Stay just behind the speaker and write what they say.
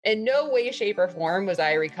In no way, shape, or form was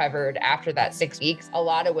I recovered after that 6 weeks. A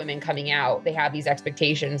lot of women coming out, they have these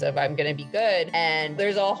expectations of I'm going to be good. And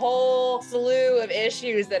there's a whole slew of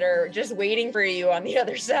issues that are just waiting for you on the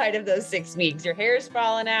other side of those 6 weeks. Your hair's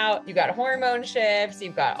falling out, you've got hormone shifts,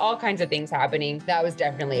 you've got all kinds of things happening. That was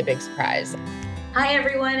definitely a big surprise. Hi,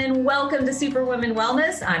 everyone, and welcome to Superwoman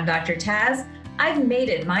Wellness. I'm Dr. Taz. I've made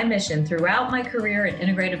it my mission throughout my career in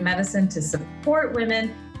integrative medicine to support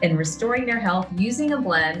women in restoring their health using a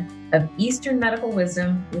blend of Eastern medical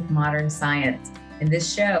wisdom with modern science. In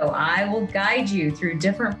this show, I will guide you through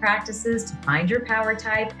different practices to find your power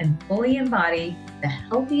type and fully embody the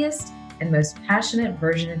healthiest and most passionate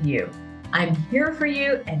version of you. I'm here for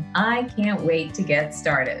you, and I can't wait to get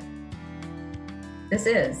started. This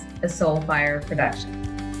is a Soulfire production.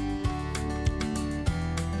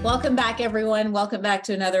 Welcome back, everyone. Welcome back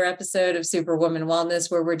to another episode of Superwoman Wellness,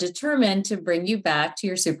 where we're determined to bring you back to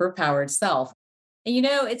your superpowered self. And you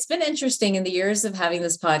know, it's been interesting in the years of having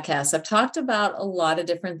this podcast. I've talked about a lot of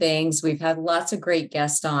different things. We've had lots of great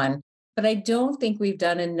guests on, but I don't think we've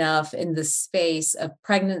done enough in the space of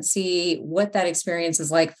pregnancy, what that experience is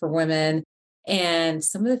like for women, and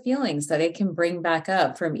some of the feelings that it can bring back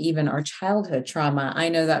up from even our childhood trauma. I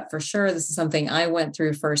know that for sure. This is something I went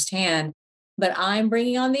through firsthand. But I'm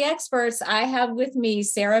bringing on the experts. I have with me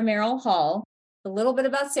Sarah Merrill Hall. A little bit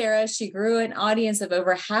about Sarah. She grew an audience of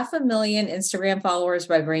over 500,000 Instagram followers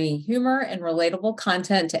by bringing humor and relatable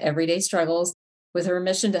content to everyday struggles, with her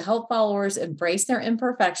mission to help followers embrace their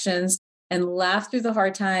imperfections and laugh through the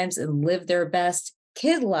hard times and live their best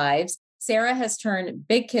kid lives. Sarah has turned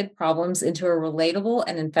big kid problems into a relatable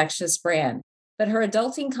and infectious brand. But her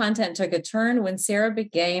adulting content took a turn when Sarah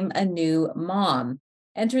became a new mom.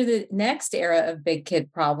 Enter the next era of big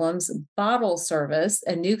kid problems, Bottle Service,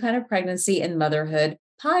 a new kind of pregnancy and motherhood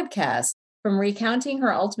podcast. From recounting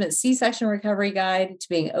her ultimate C-section recovery guide to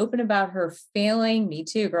being open about her failing, me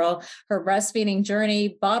too, girl, her breastfeeding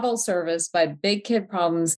journey, Bottle Service by Big Kid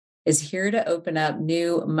Problems is here to open up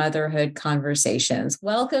new motherhood conversations.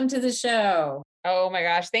 Welcome to the show. Oh my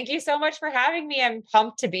gosh. Thank you so much for having me. I'm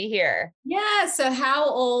pumped to be here. Yeah. So how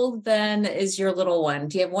old then is your little one?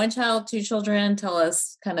 Do you have one child, two children? Tell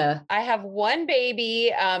us kind of. I have one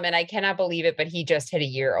baby, and I cannot believe it, but he just hit a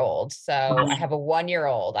year old. So I have a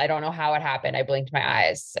 1-year-old. I don't know how it happened. I blinked my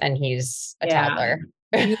eyes and he's a toddler.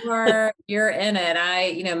 You're in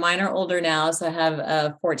it. Mine are older now. So I have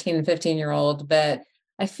a 14 and 15-year-old, but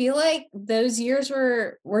I feel like those years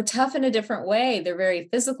were tough in a different way. They're very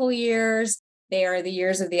physical years. They are the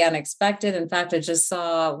years of the unexpected. In fact, I just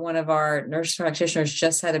saw one of our nurse practitioners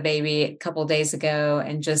just had a baby a couple of days ago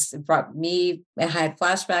and just brought me, I had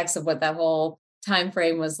flashbacks of what that whole time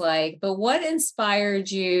frame was like. But what inspired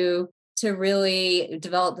you to really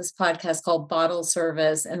develop this podcast called Bottle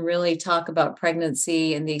Service and really talk about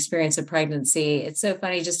pregnancy and the experience of pregnancy? It's so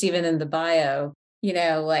funny, just even in the bio,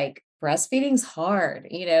 like breastfeeding's hard.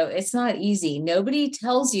 It's not easy. Nobody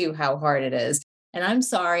tells you how hard it is. And I'm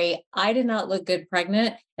sorry, I did not look good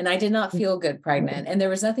pregnant and I did not feel good pregnant. And there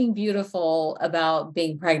was nothing beautiful about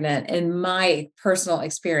being pregnant in my personal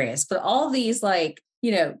experience. But all these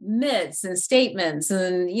myths and statements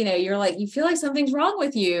and, you're like, you feel like something's wrong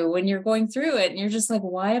with you when you're going through it. And you're just like,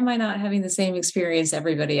 why am I not having the same experience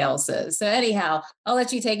everybody else is? So anyhow, I'll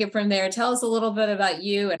let you take it from there. Tell us a little bit about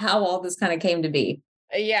you and how all this kind of came to be.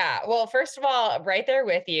 Yeah. Well, first of all, right there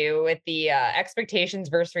with you with the expectations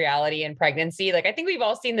versus reality in pregnancy. I think we've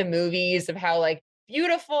all seen the movies of how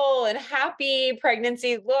beautiful and happy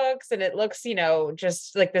pregnancy looks. And it looks,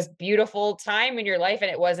 just like this beautiful time in your life.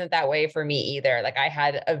 And it wasn't that way for me either. I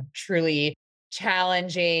had a truly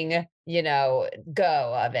challenging,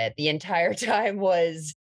 go of it. The entire time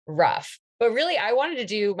was rough. But really, I wanted to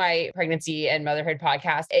do my pregnancy and motherhood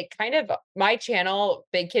podcast. My channel,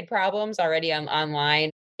 Big Kid Problems, already online,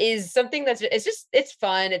 is something it's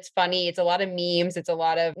fun. It's funny. It's a lot of memes. It's a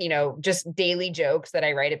lot of, just daily jokes that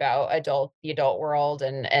I write about the adult world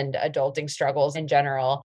and adulting struggles in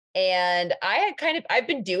general. And I've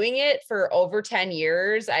been doing it for over 10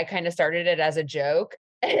 years. I kind of started it as a joke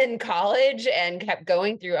in college and kept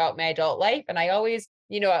going throughout my adult life. And I always,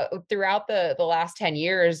 throughout the last 10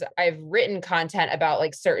 years, I've written content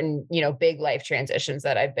about certain, big life transitions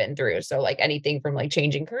that I've been through. So anything from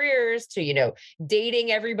changing careers to,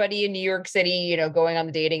 dating everybody in New York City, going on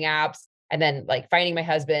the dating apps, and then finding my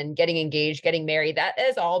husband, getting engaged, getting married. That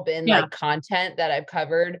has all been content that I've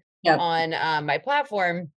covered on my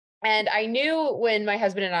platform. And I knew when my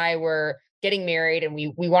husband and I were getting married and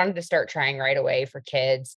we wanted to start trying right away for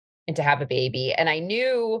kids and to have a baby. And I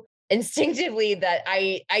knew instinctively that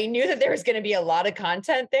I knew that there was going to be a lot of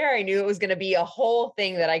content there. I knew it was going to be a whole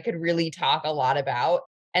thing that I could really talk a lot about.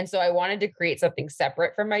 And so I wanted to create something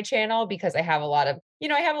separate from my channel because I have a lot of,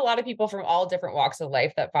 I have a lot of people from all different walks of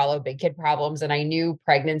life that follow big kid problems. And I knew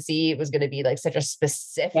pregnancy was going to be like such a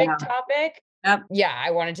specific Yeah. topic. Yep. Yeah,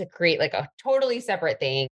 I wanted to create like a totally separate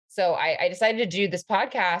thing. So I decided to do this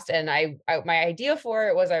podcast, and my idea for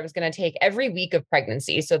it was I was going to take every week of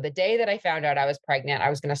pregnancy. So the day that I found out I was pregnant, I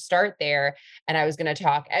was going to start there, and I was going to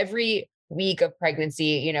talk every week of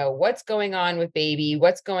pregnancy, what's going on with baby,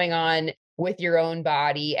 what's going on with your own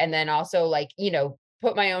body, and then also like,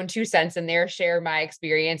 put my own 2 cents in there, share my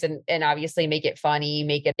experience, and obviously make it funny,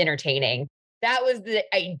 make it entertaining. That was the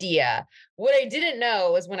idea. What I didn't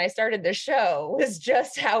know was when I started the show was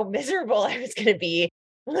just how miserable I was going to be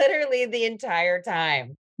literally the entire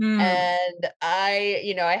time. Hmm. And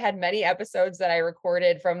I had many episodes that I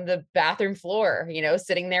recorded from the bathroom floor,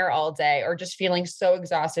 sitting there all day or just feeling so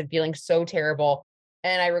exhausted, feeling so terrible.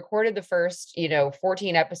 And I recorded the first,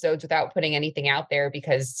 14 episodes without putting anything out there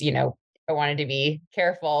because, I wanted to be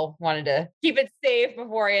careful, wanted to keep it safe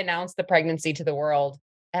before I announced the pregnancy to the world.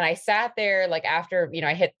 And I sat there like after,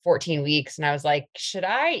 I hit 14 weeks and I was like, should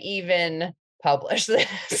I even publish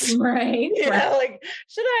this? Right. Right. Like,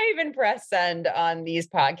 should I even press send on these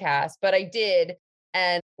podcasts? But I did.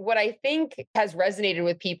 And what I think has resonated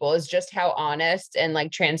with people is just how honest and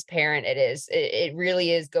like transparent it is. It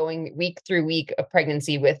really is going week through week of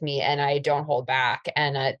pregnancy with me, and I don't hold back.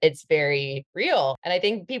 And it's very real. And I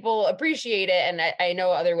think people appreciate it. And I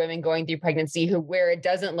know other women going through pregnancy where it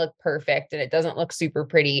doesn't look perfect and it doesn't look super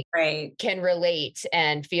pretty Right. can relate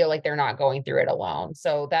and feel like they're not going through it alone.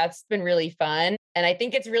 So that's been really fun. And I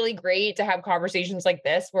think it's really great to have conversations like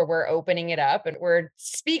this where we're opening it up and we're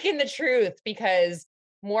speaking the truth because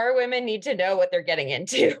more women need to know what they're getting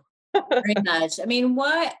into. Very much. I mean,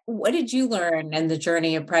 what did you learn in the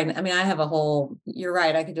journey of pregnant? I mean, I have you're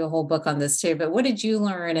right, I could do a whole book on this too, but what did you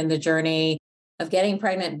learn in the journey of getting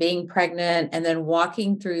pregnant, being pregnant, and then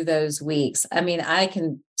walking through those weeks? I mean, I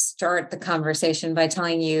can start the conversation by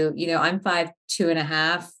telling you, I'm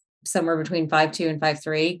 5'2.5", somewhere between 5'2" and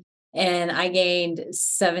 5'3". And I gained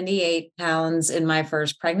 78 pounds in my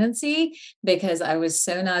first pregnancy because I was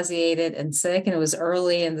so nauseated and sick. And it was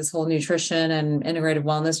early in this whole nutrition and integrative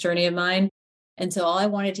wellness journey of mine. And so all I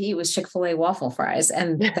wanted to eat was Chick-fil-A waffle fries.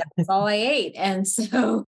 And that's all I ate. And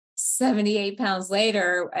so 78 pounds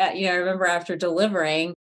later, I remember after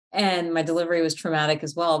delivering, and my delivery was traumatic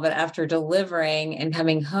as well. But after delivering and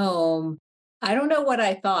coming home, I don't know what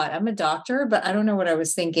I thought. I'm a doctor, but I don't know what I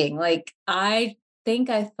was thinking. Like, I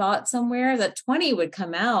think I thought somewhere that 20 would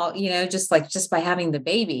come out, just by having the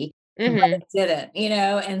baby, but Hmm. it didn't,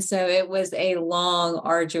 and so it was a long,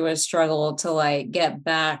 arduous struggle to like get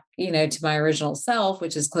back, to my original self,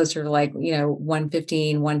 which is closer to like,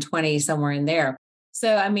 115, 120, somewhere in there.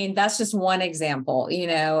 So, I mean, that's just one example,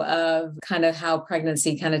 of kind of how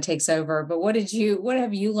pregnancy kind of takes over. But what have you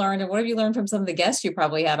learned? And what have you learned from some of the guests you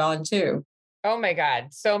probably had on too? Oh my God,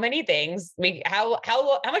 so many things. How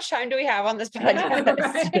much time do we have on this Yeah,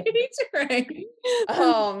 podcast? right.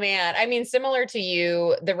 Oh man. I mean, similar to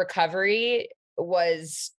you, the recovery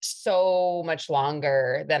was so much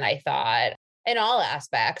longer than I thought in all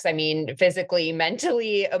aspects. I mean, physically,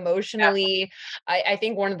 mentally, Yeah. emotionally. I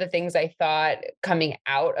think one of the things I thought coming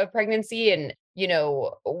out of pregnancy and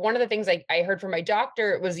one of the things I heard from my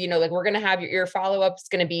doctor was, like we're going to have your follow-up's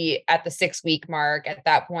going to be at the 6 week mark. At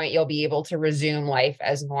that point, you'll be able to resume life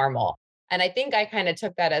as normal. And I think I kind of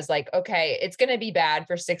took that as like, okay, it's going to be bad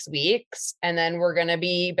for 6 weeks and then we're going to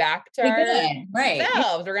be back to Be good. Right. Yeah.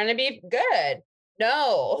 ourselves. We're going to be good.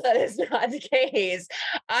 No, that is not the case.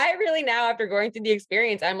 I really now, after going through the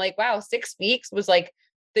experience, I'm like, wow, 6 weeks was like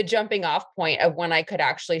the jumping off point of when I could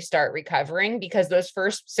actually start recovering because those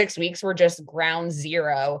first 6 weeks were just ground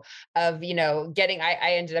zero of,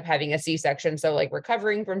 I ended up having a C-section. So like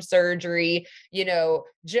recovering from surgery,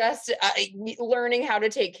 just learning how to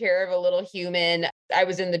take care of a little human. I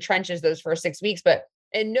was in the trenches those first 6 weeks, but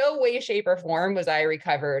in no way, shape, or form was I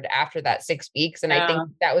recovered after that 6 weeks. And I think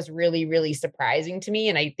that was really, really surprising to me.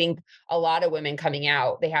 And I think a lot of women coming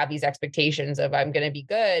out, they have these expectations of I'm going to be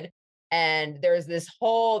good. And there's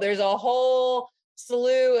a whole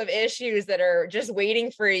slew of issues that are just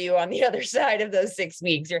waiting for you on the other side of those 6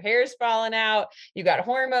 weeks. Your hair's falling out, you've got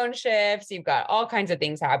hormone shifts, you've got all kinds of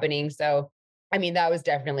things happening. So, I mean, that was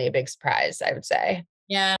definitely a big surprise, I would say.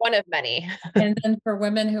 Yeah. One of many. And then for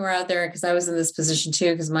women who are out there, because I was in this position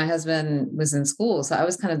too, because my husband was in school. So I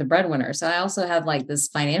was kind of the breadwinner. So I also had like this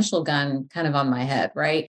financial gun kind of on my head.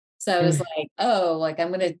 Right. So I was like, oh, like I'm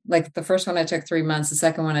going to, like the first one I took 3 months, the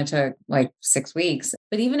second one I took like 6 weeks.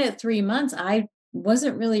 But even at 3 months, I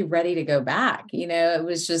wasn't really ready to go back. It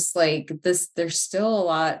was just like this, there's still a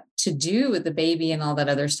lot to do with the baby and all that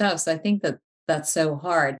other stuff. So I think that that's so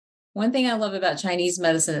hard. One thing I love about Chinese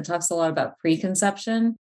medicine, it talks a lot about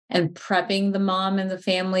preconception and prepping the mom and the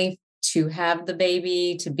family to have the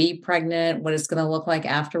baby, to be pregnant, what it's going to look like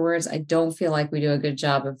afterwards. I don't feel like we do a good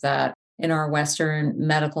job of that in our Western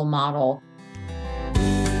medical model.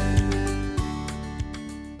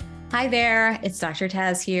 Hi there, it's Dr.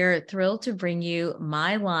 Taz here, thrilled to bring you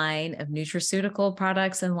my line of nutraceutical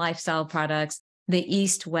products and lifestyle products, the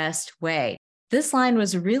East-West Way. This line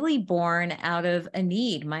was really born out of a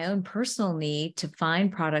need, my own personal need to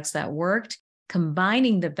find products that worked,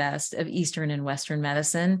 combining the best of Eastern and Western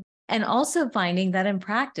medicine, and also finding that in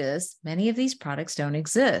practice, many of these products don't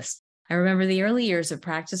exist. I remember the early years of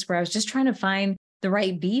practice where I was just trying to find the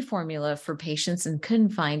right B formula for patients and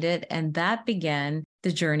couldn't find it. And that began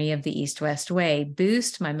the journey of the East-West Way.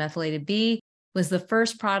 Boost, my methylated B, was the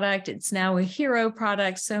first product. It's now a hero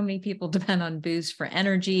product. So many people depend on Boost for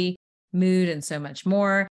energy, mood, and so much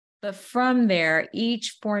more. But from there,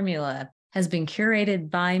 each formula has been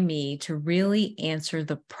curated by me to really answer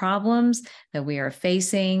the problems that we are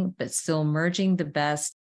facing, but still merging the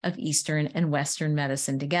best of Eastern and Western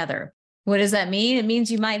medicine together. What does that mean? It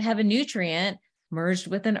means you might have a nutrient merged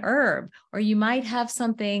with an herb, or you might have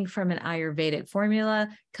something from an Ayurvedic formula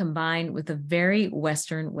combined with a very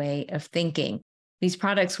Western way of thinking. These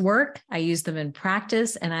products work. I use them in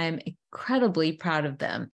practice, and I am incredibly proud of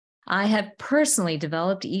them. I have personally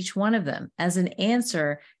developed each one of them as an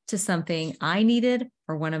answer to something I needed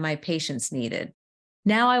or one of my patients needed.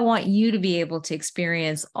 Now I want you to be able to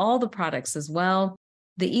experience all the products as well.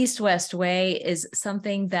 The East-West Way is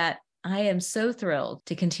something that I am so thrilled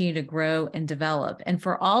to continue to grow and develop. And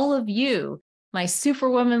for all of you, my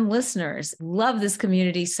Superwoman listeners, love this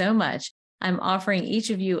community so much. I'm offering each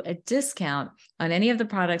of you a discount on any of the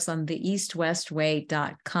products on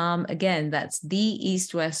theeastwestway.com. Again, that's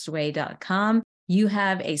theeastwestway.com. You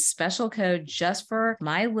have a special code just for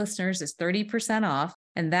my listeners. It's 30% off.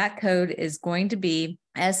 And that code is going to be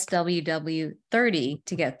SWW30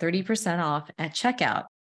 to get 30% off at checkout.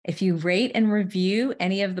 If you rate and review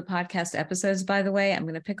any of the podcast episodes, by the way, I'm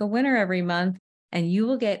going to pick a winner every month, and you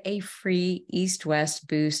will get a free East-West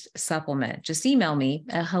Boost supplement. Just email me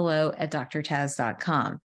at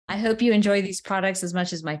hello@drtaz.com. I hope you enjoy these products as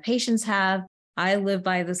much as my patients have. I live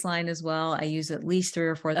by this line as well. I use at least 3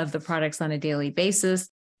 or 4 of the products on a daily basis,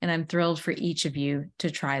 and I'm thrilled for each of you to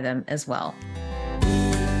try them as well.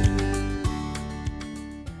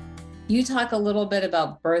 You talk a little bit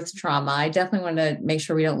about birth trauma. I definitely want to make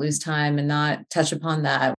sure we don't lose time and not touch upon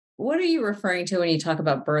that. What are you referring to when you talk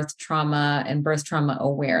about birth trauma and birth trauma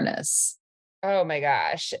awareness? Oh my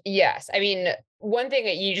gosh. Yes. I mean, one thing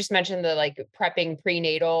that you just mentioned, the like prepping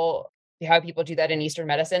prenatal, how people do that in Eastern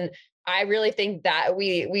medicine. I really think that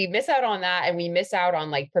we miss out on that, and we miss out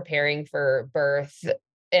on like preparing for birth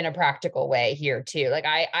in a practical way here too. Like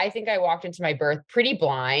I think I walked into my birth pretty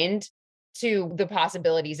blind to the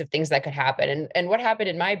possibilities of things that could happen. And what happened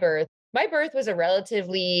in my birth was a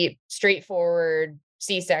relatively straightforward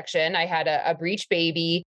C-section. I had a breech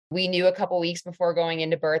baby. We knew a couple weeks before going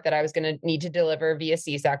into birth that I was going to need to deliver via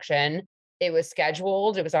C-section. It was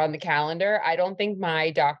scheduled. It was on the calendar. I don't think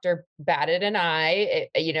my doctor batted an eye.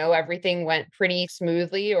 Everything went pretty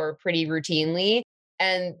smoothly or pretty routinely.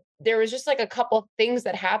 And there was just like a couple things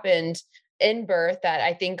that happened in birth that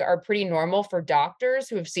I think are pretty normal for doctors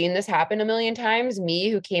who have seen this happen a million times. Me,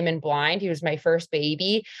 who came in blind, he was my first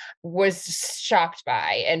baby, was shocked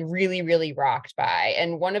by and really, really rocked by.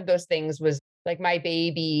 And one of those things was like my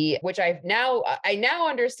baby, which I now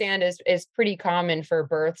understand is pretty common for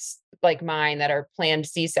births like mine that are planned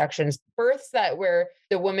C-sections, births that where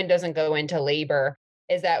the woman doesn't go into labor.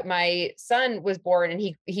 Is that my son was born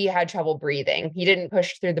and he had trouble breathing. He didn't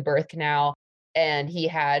push through the birth canal, and he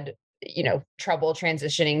had trouble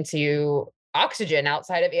transitioning to oxygen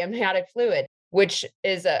outside of amniotic fluid, which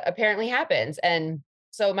is apparently happens. And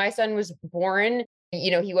so my son was born,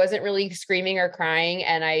 he wasn't really screaming or crying.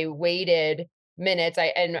 And I waited minutes.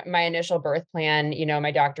 And my initial birth plan,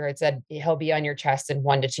 my doctor had said, he'll be on your chest in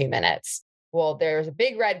 1 to 2 minutes. Well, there's a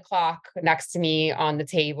big red clock next to me on the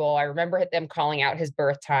table. I remember them calling out his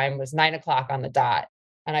birth time was 9:00 on the dot.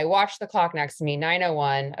 And I watched the clock next to me,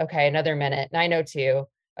 9:01. Okay, another minute, 9:02.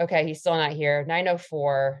 Okay, he's still not here.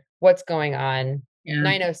 9:04. What's going on? Yeah.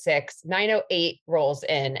 9:06, 9:08 rolls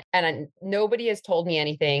in, and nobody has told me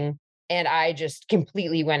anything. And I just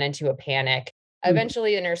completely went into a panic.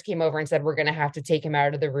 Eventually, the nurse came over and said, we're going to have to take him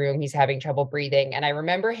out of the room. He's having trouble breathing. And I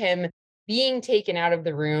remember him being taken out of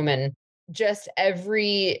the room and just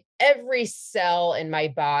every cell in my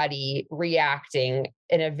body reacting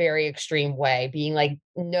in a very extreme way, being like,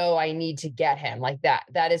 no, I need to get him. Like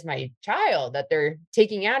that is my child that they're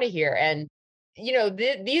taking out of here. And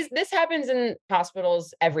this happens in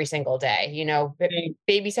hospitals every single day. Right.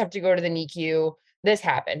 Babies have to go to the NICU. This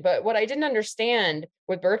happened. But what I didn't understand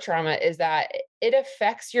with birth trauma is that it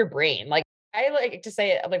affects your brain. Like, I like to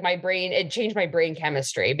say it like my brain, it changed my brain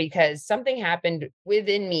chemistry because something happened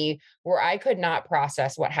within me where I could not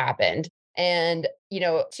process what happened. And,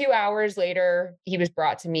 2 hours later, he was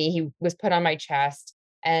brought to me. He was put on my chest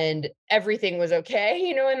and everything was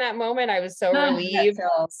okay. In that moment, I was so That relieved.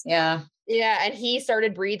 feels, yeah. Yeah, and he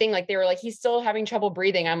started breathing, like, they were like, "He's still having trouble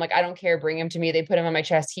breathing." I'm like, "I don't care, bring him to me." They put him on my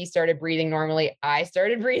chest, he started breathing normally, I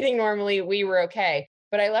started breathing normally, we were okay.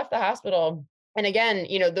 But I left the hospital, and again,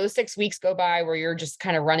 those 6 weeks go by where you're just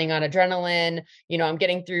kinda running on adrenaline, I'm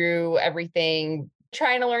getting through everything,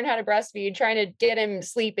 trying to learn how to breastfeed, trying to get him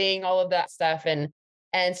sleeping, all of that stuff, and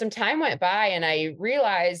some time went by and I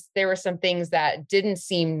realized there were some things that didn't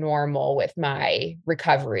seem normal with my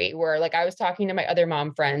recovery, where like I was talking to my other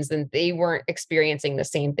mom friends and they weren't experiencing the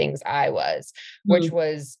same things I was, which Mm.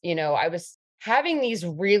 was, I was having these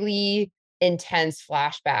really intense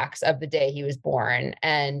flashbacks of the day he was born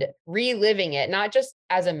and reliving it, not just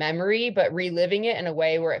as a memory, but reliving it in a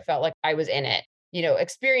way where it felt like I was in it.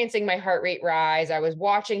 Experiencing my heart rate rise. I was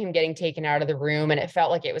watching him getting taken out of the room and it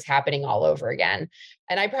felt like it was happening all over again.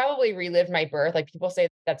 And I probably relived my birth. Like people say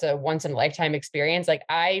that's a once in a lifetime experience. Like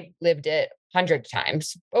I lived it 100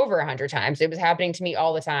 times, over 100 times. It was happening to me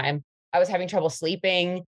all the time. I was having trouble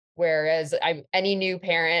sleeping. Whereas any new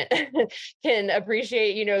parent can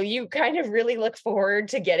appreciate, you kind of really look forward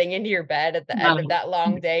to getting into your bed at the end of Right. that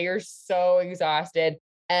long day. You're so exhausted.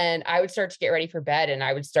 And I would start to get ready for bed and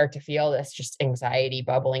I would start to feel this just anxiety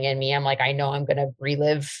bubbling in me. I'm like, I know I'm going to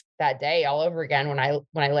relive that day all over again when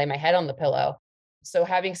I lay my head on the pillow. So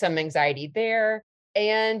having some anxiety there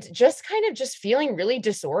and just kind of just feeling really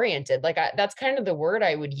disoriented. Like that's kind of the word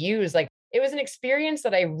I would use. Like it was an experience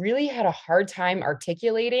that I really had a hard time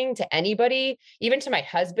articulating to anybody, even to my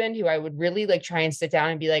husband, who I would really like try and sit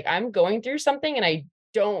down and be like, I'm going through something and I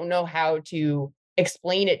don't know how to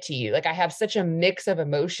explain it to you. Like I have such a mix of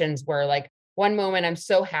emotions where like one moment I'm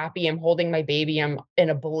so happy, I'm holding my baby, I'm in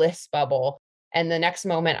a bliss bubble. And the next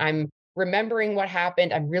moment I'm remembering what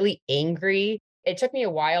happened. I'm really angry. It took me a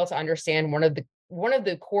while to understand one of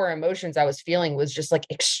the core emotions I was feeling was just like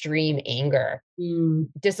extreme anger, Mm.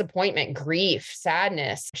 disappointment, grief,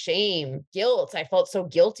 sadness, shame, guilt. I felt so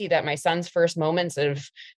guilty that my son's first moments of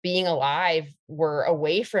being alive were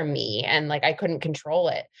away from me and like I couldn't control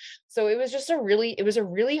it. So it was a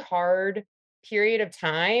really hard period of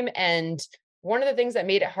time. And one of the things that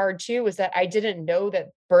made it hard too was that I didn't know that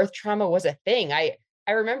birth trauma was a thing. I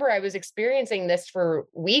remember I was experiencing this for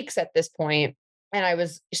weeks at this point and I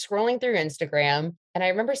was scrolling through Instagram and I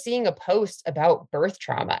remember seeing a post about birth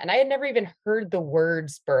trauma and I had never even heard the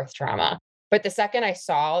words birth trauma. But the second I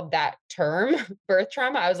saw that term, birth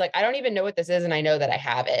trauma, I was like, I don't even know what this is and I know that I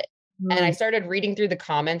have it. And I Mm. started reading through the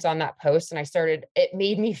comments on that post and it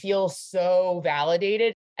made me feel so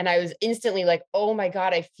validated. And I was instantly like, oh my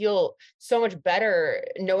God, I feel so much better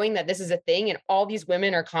knowing that this is a thing. And all these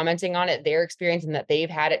women are commenting on it, their experience, and that they've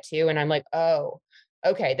had it too. And I'm like, oh,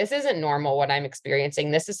 okay, this isn't normal what I'm experiencing.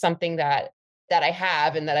 This is something that I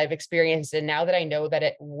have and that I've experienced. And now that I know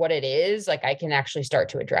that what it is, like I can actually start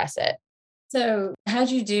to address it. So, how'd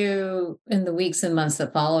you do in the weeks and months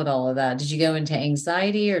that followed all of that? Did you go into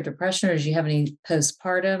anxiety or depression, or did you have any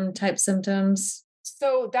postpartum type symptoms?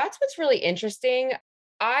 So that's what's really interesting.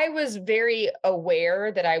 I was very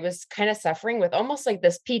aware that I was kind of suffering with almost like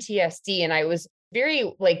this PTSD, and I was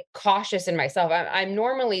very like cautious in myself. I'm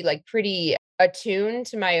normally like pretty attuned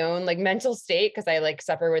to my own like mental state because I like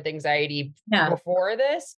suffer with anxiety Yeah. before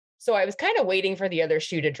this. So I was kind of waiting for the other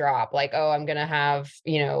shoe to drop, like, oh, I'm gonna have,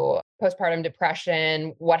 postpartum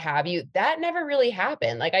depression, what have you. That never really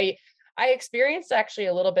happened. Like I experienced actually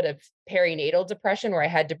a little bit of perinatal depression where I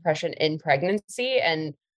had depression in pregnancy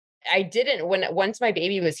and I didn't when once my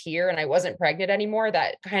baby was here and I wasn't pregnant anymore,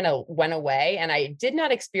 that kind of went away and I did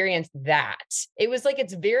not experience that. It was like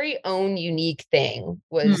its very own unique thing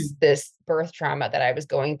was Mm. this birth trauma that I was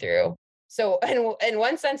going through. So in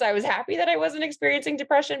one sense I was happy that I wasn't experiencing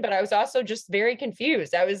depression, but I was also just very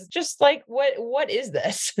confused. I was just like what is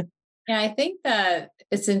this? Yeah, I think that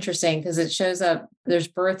it's interesting because it shows up. There's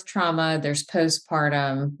birth trauma, there's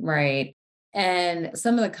postpartum, right? And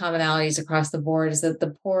some of the commonalities across the board is that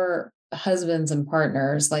the poor husbands and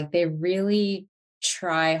partners, like they really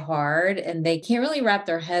try hard and they can't really wrap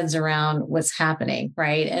their heads around what's happening,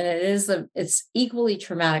 right? And it's equally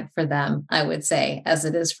traumatic for them, I would say, as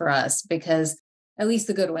it is for us, because at least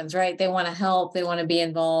the good ones, right? They want to help, they want to be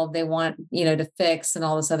involved, they want, to fix and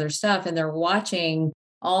all this other stuff. And they're watching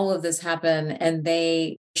all of this happen and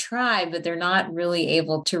they try, but they're not really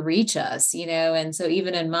able to reach us, And so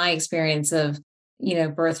even in my experience of,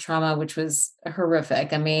 birth trauma, which was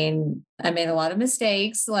horrific. I mean, I made a lot of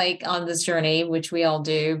mistakes like on this journey, which we all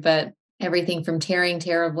do, but everything from tearing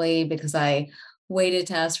terribly because I waited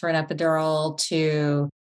to ask for an epidural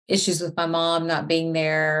to issues with my mom not being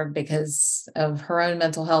there because of her own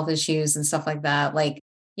mental health issues and stuff like that. Like,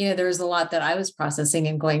 there was a lot that I was processing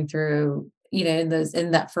and going through, in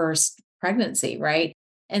that first pregnancy, right?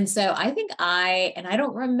 And so I think and I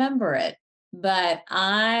don't remember it, but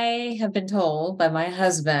I have been told by my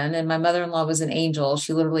husband, and my mother-in-law was an angel.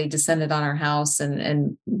 She literally descended on our house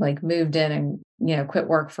and like moved in and, quit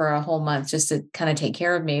work for a whole month just to kind of take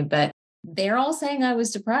care of me. But they're all saying I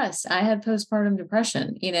was depressed. I had postpartum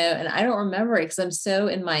depression, and I don't remember it because I'm so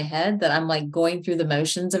in my head that I'm like going through the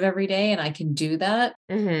motions of every day and I can do that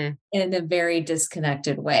in a very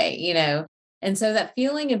disconnected way. And so that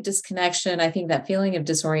feeling of disconnection, I think that feeling of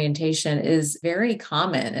disorientation is very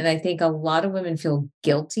common. And I think a lot of women feel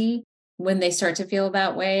guilty when they start to feel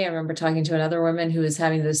that way. I remember talking to another woman who was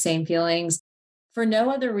having those same feelings for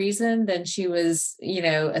no other reason than she was,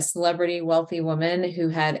 a celebrity, wealthy woman who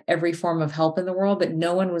had every form of help in the world, but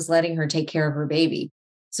no one was letting her take care of her baby.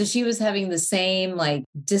 So she was having the same like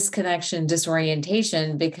disconnection,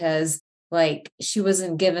 disorientation because like she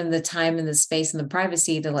wasn't given the time and the space and the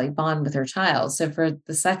privacy to like bond with her child. So for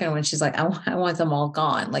the second one, she's like, I want them all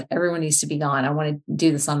gone. Like everyone needs to be gone. I want to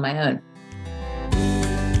do this on my own.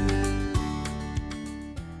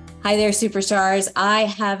 Hi there, superstars. I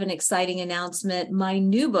have an exciting announcement. My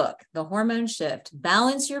new book, The Hormone Shift,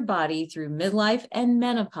 Balance Your Body Through Midlife and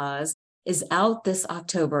Menopause, is out this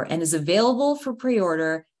October and is available for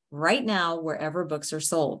pre-order right now wherever books are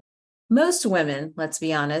sold. Most women, let's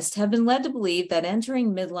be honest, have been led to believe that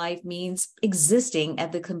entering midlife means existing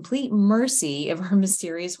at the complete mercy of our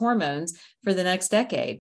mysterious hormones for the next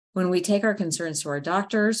decade. When we take our concerns to our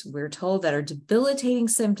doctors, we're told that our debilitating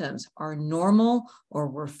symptoms are normal, or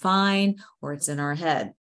we're fine, or it's in our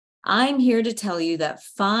head. I'm here to tell you that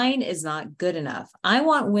fine is not good enough. I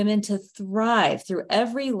want women to thrive through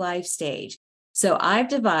every life stage. So I've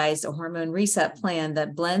devised a hormone reset plan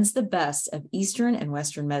that blends the best of Eastern and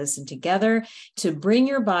Western medicine together to bring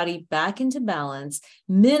your body back into balance,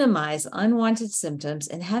 minimize unwanted symptoms,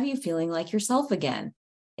 and have you feeling like yourself again.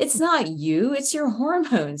 It's not you, it's your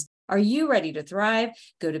hormones. Are you ready to thrive?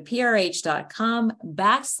 Go to prh.com/the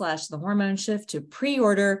hormone shift to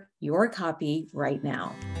pre-order your copy right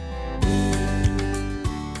now.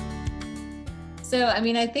 So, I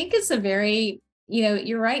mean, I think it's a very,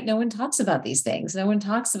 you're right. No one talks about these things. No one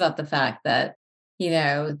talks about the fact that,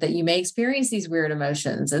 that you may experience these weird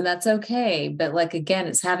emotions and that's okay. But like, again,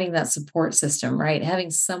 it's having that support system, right?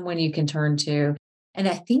 Having someone you can turn to. And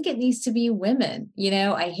I think it needs to be women.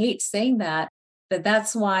 I hate saying that, but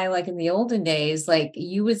that's why, like in the olden days, like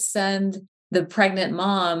you would send the pregnant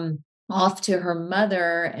mom off to her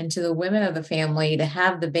mother and to the women of the family to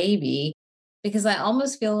have the baby, because I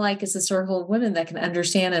almost feel like it's a circle of women that can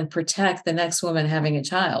understand and protect the next woman having a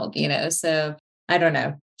child, So I don't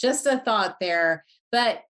know, just a thought there.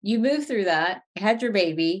 But you moved through that, had your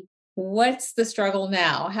baby. What's the struggle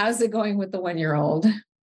now? How's it going with the 1-year-old?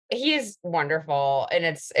 He is wonderful and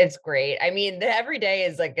it's great. I mean, every day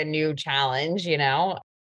is like a new challenge.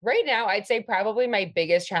 Right now, I'd say probably my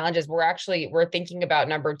biggest challenge is we're thinking about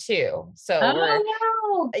number 2. So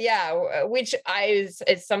Oh, yeah, which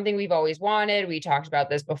it's something we've always wanted. We talked about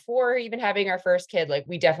this before even having our first kid. Like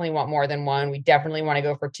we definitely want more than one. We definitely want to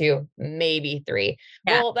go for 2, maybe 3.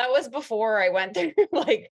 no. Yeah. Well, that was before I went through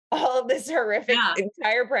like all of this horrific Yeah.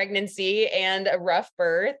 entire pregnancy and a rough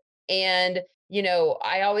birth. And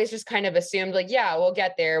I always just kind of assumed like, yeah, we'll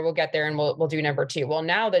get there and we'll do number 2. Well,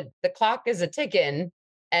 now the clock is a ticking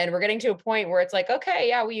and we're getting to a point where it's like, okay,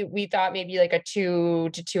 yeah, we thought maybe like a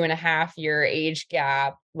 2 to 2.5 year age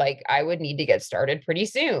gap. Like I would need to get started pretty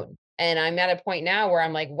soon. And I'm at a point now where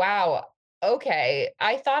I'm like, wow, okay,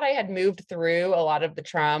 I thought I had moved through a lot of the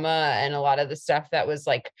trauma and a lot of the stuff that was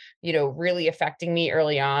like, really affecting me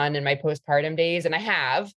early on in my postpartum days. And I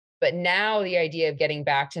have. But now the idea of getting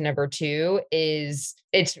back to number 2 it's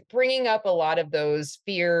bringing up a lot of those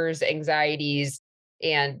fears, anxieties,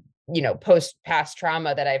 and, past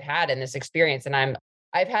trauma that I've had in this experience. And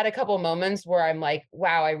I've had a couple moments where I'm like,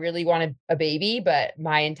 wow, I really wanted a baby, but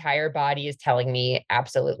my entire body is telling me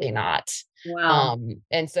absolutely not. Wow.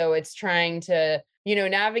 And so it's trying to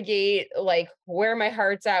navigate like where my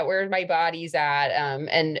heart's at, where my body's at,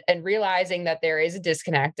 and realizing that there is a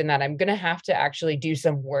disconnect and that I'm gonna have to actually do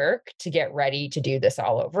some work to get ready to do this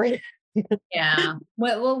all over again. Yeah.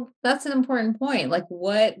 Well, that's an important point. Like,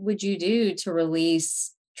 what would you do to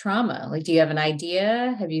release trauma? Like, do you have an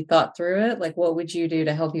idea? Have you thought through it? Like, what would you do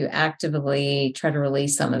to help you actively try to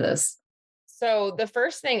release some of this? So the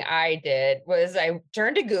first thing I did was I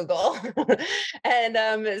turned to Google and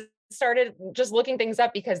started just looking things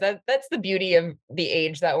up because that's the beauty of the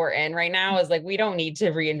age that we're in right now is like we don't need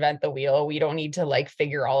to reinvent the wheel. We don't need to like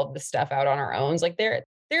figure all of the stuff out on our own. Like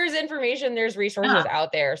there's information, there's Yeah. resources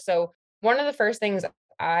out there. So one of the first things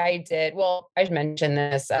I did, well, I should mention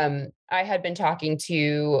this. I had been talking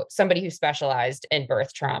to somebody who specialized in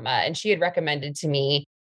birth trauma, and she had recommended to me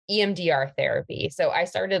EMDR therapy. So I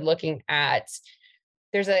started looking at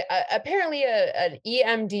there's apparently an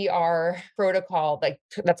EMDR protocol like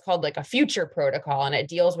that's called like a future protocol, and it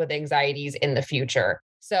deals with anxieties in the future.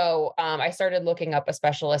 So I started looking up a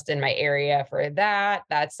specialist in my area for that.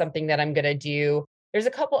 That's something that I'm going to do. There's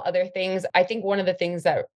a couple other things. I think one of the things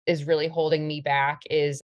that is really holding me back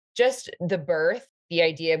is just the birth, the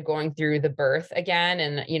idea of going through the birth again.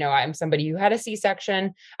 And, I'm somebody who had a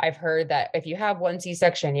C-section. I've heard that if you have one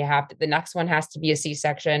C-section, the next one has to be a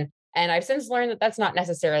C-section. And I've since learned that that's not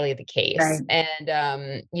necessarily the case. Right. And,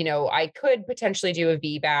 I could potentially do a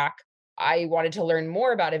VBAC. I wanted to learn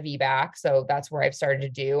more about a VBAC. So that's where I've started to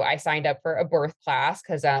do. I signed up for a birth class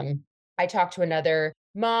because I talked to another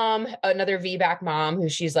VBAC mom who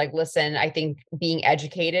she's like, listen, I think being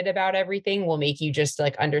educated about everything will make you just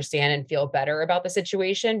like understand and feel better about the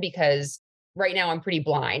situation because right now I'm pretty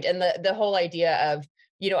blind. And the whole idea of,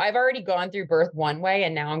 I've already gone through birth one way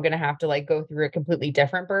and now I'm going to have to like go through a completely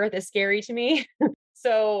different birth is scary to me.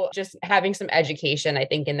 So just having some education, I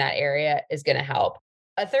think in that area is going to help.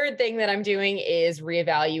 A third thing that I'm doing is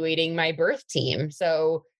reevaluating my birth team.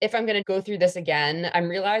 So if I'm going to go through this again, I'm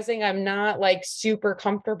realizing I'm not like super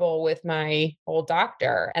comfortable with my old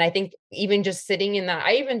doctor. And I think even just sitting in that,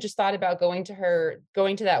 I even just thought about going to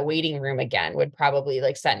that waiting room again would probably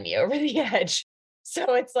like send me over the edge.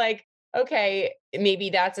 So it's like, okay, maybe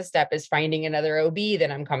that's a step is finding another OB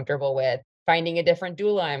that I'm comfortable with, finding a different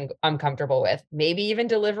doula I'm comfortable with, maybe even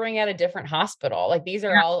delivering at a different hospital. Like these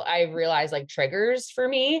are all I realize like triggers for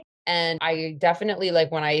me. And I definitely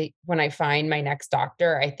like when I find my next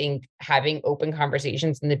doctor, I think having open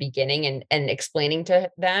conversations in the beginning and explaining to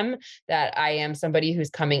them that I am somebody who's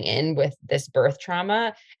coming in with this birth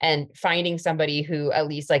trauma and finding somebody who at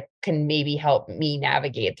least like can maybe help me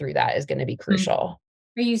navigate through that is going to be Mm. crucial.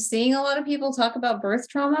 Are you seeing a lot of people talk about birth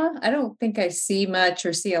trauma? I don't think I see much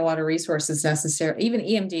or see a lot of resources necessarily, even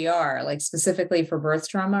EMDR, like specifically for birth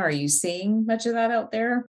trauma. Are you seeing much of that out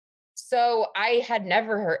there? So I had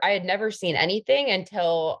never seen anything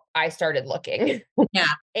until I started looking. Yeah.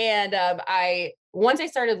 And once I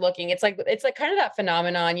started looking, it's like kind of that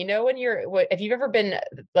phenomenon, when if you've ever been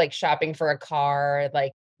like shopping for a car,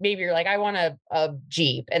 like maybe you're like, I want a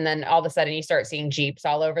Jeep, and then all of a sudden you start seeing Jeeps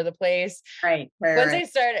all over the place. Right. Right.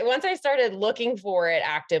 Right. Once I started looking for it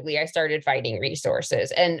actively, I started finding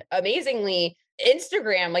resources. And amazingly,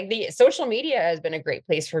 Instagram, like the social media has been a great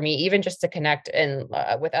place for me, even just to connect and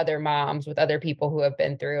with other moms, with other people who have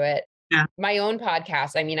been through it. Yeah. My own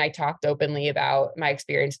podcast, I mean, I talked openly about my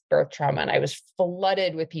experience with birth trauma, and I was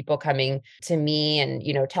flooded with people coming to me and,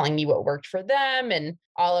 telling me what worked for them and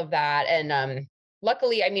all of that. And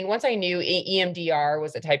luckily, I mean, once I knew EMDR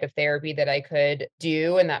was a type of therapy that I could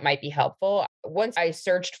do and that might be helpful, once I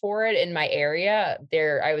searched for it in my area,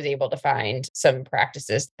 there I was able to find some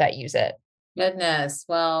practices that use it. Goodness.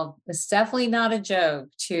 Well, it's definitely not a joke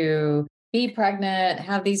to be pregnant,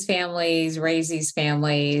 have these families, raise these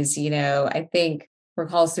families. I think we're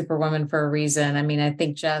called superwomen for a reason. I mean, I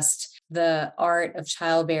think just the art of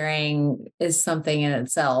childbearing is something in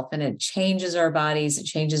itself, and it changes our bodies, it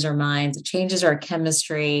changes our minds, it changes our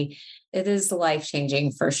chemistry. It is life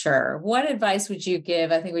changing for sure. What advice would you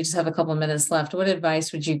give? I think we just have a couple of minutes left. What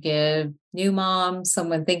advice would you give new moms,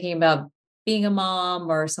 someone thinking about being a mom,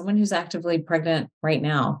 or someone who's actively pregnant right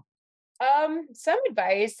now? Some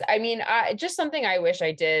advice. I mean, just something I wish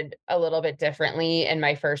I did a little bit differently in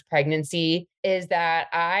my first pregnancy is that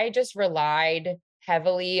I just relied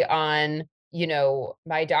heavily on,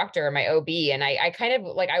 my doctor, my OB. And I kind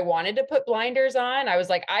of like, I wanted to put blinders on. I was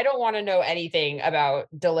like, I don't want to know anything about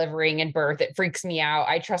delivering and birth. It freaks me out.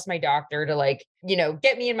 I trust my doctor to like,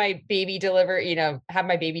 get me and my baby delivered, have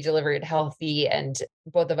my baby delivered healthy and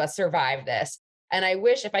both of us survive this. And I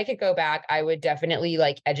wish if I could go back, I would definitely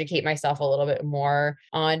like educate myself a little bit more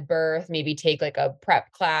on birth, maybe take like a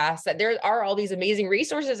prep class. There are all these amazing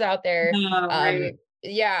resources out there. Oh, right.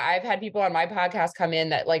 Yeah, I've had people on my podcast come in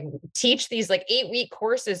that like teach these like 8-week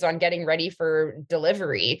courses on getting ready for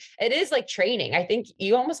delivery. It is like training. I think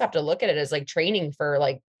you almost have to look at it as like training for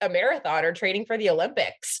like a marathon or training for the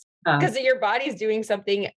Olympics because your body's doing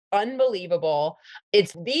something unbelievable.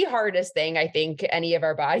 It's the hardest thing I think any of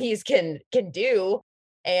our bodies can do.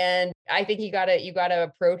 And I think you gotta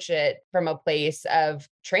approach it from a place of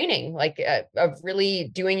training, like of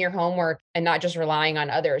really doing your homework and not just relying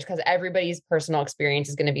on others, because everybody's personal experience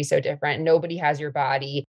is going to be so different. Nobody has your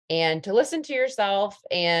body, and to listen to yourself.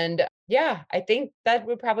 And yeah, I think that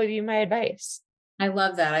would probably be my advice. I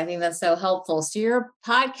love that. I think that's so helpful. So your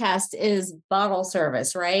podcast is bottle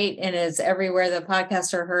service, right? And it's everywhere the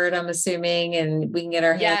podcasts are heard, I'm assuming, and we can get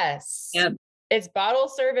our hands. Yes. Yep. It's bottle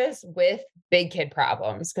service with big kid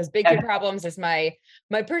problems, because big kid problems is my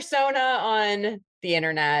persona on the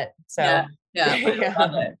internet. Yeah. So Yeah. I love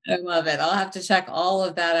yeah. it. I love it. I'll have to check all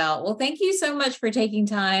of that out. Well, thank you so much for taking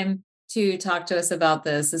time to talk to us about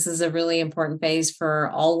this. This is a really important phase for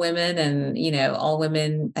all women and, all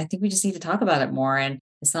women. I think we just need to talk about it more. And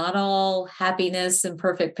it's not all happiness and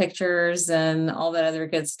perfect pictures and all that other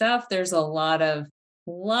good stuff. There's a lot of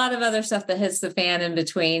other stuff that hits the fan in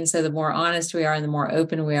between. So the more honest we are and the more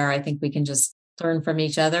open we are, I think we can just learn from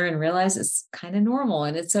each other and realize it's kind of normal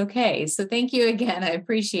and it's okay. So thank you again. I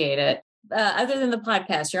appreciate it. Other than the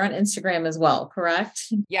podcast, you're on Instagram as well,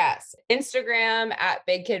 correct? Yes. Instagram at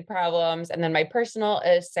Big Kid Problems. And then my personal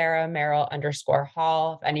is Sarah Merrill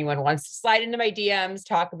 _Hall. If anyone wants to slide into my DMs,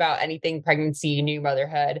 talk about anything pregnancy, new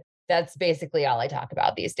motherhood. That's basically all I talk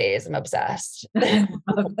about these days. I'm obsessed. I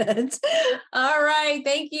love it. All right.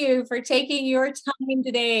 Thank you for taking your time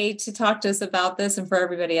today to talk to us about this, and for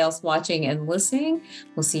everybody else watching and listening.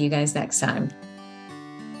 We'll see you guys next time.